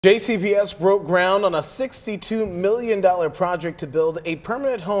JCPS broke ground on a $62 million project to build a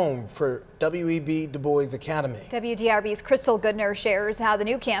permanent home for W.E.B. DuBois Academy. WDRB's Crystal Goodner shares how the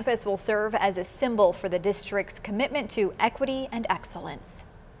new campus will serve as a symbol for the district's commitment to equity and excellence.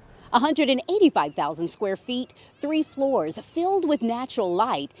 185,000 square feet, 3 floors filled with natural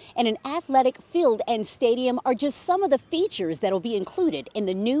light, and an athletic field and stadium are just some of the features that will be included in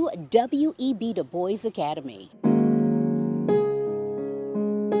the new W.E.B. DuBois Academy.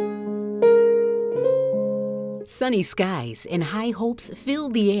 Sunny skies and high hopes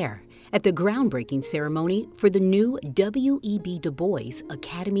filled the air at the groundbreaking ceremony for the new W.E.B. DuBois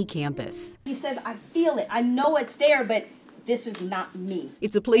Academy campus. He says, I feel it, I know it's there, but this is not me.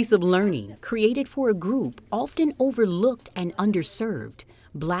 It's a place of learning created for a group often overlooked and underserved,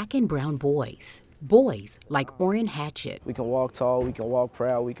 black and brown boys. Boys like Orrin Hatchett. We can walk tall, we can walk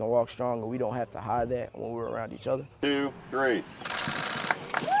proud, we can walk strong, and we don't have to hide that when we're around each other. 2, 3.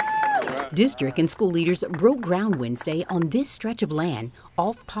 District and school leaders broke ground Wednesday on this stretch of land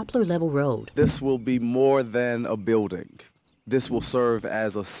off Poplar Level Road. This will be more than a building. This will serve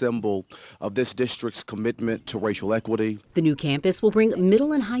as a symbol of this district's commitment to racial equity. The new campus will bring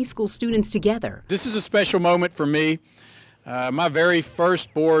middle and high school students together. This is a special moment for me. My very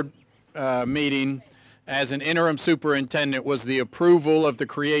first board meeting as an interim superintendent was the approval of the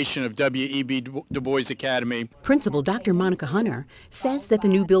creation of W.E.B. DuBois Academy. Principal Dr. Monica Hunter says that the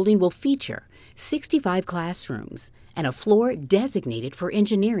new building will feature 65 classrooms and a floor designated for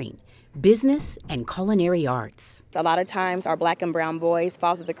engineering, business, and culinary arts. A lot of times our black and brown boys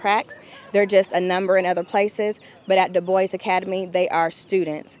fall through the cracks. They're just a number in other places, but at DuBois Academy, they are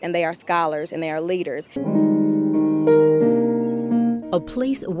students, and they are scholars, and they are leaders. A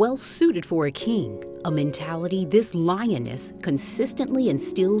place well suited for a king, a mentality this lioness consistently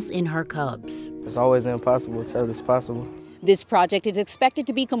instills in her cubs. It's always impossible until it's possible. This project is expected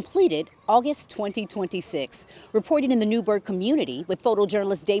to be completed August 2026. Reporting in the Newburgh community with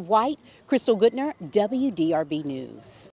photojournalist Dave White, Crystal Goodner, WDRB News.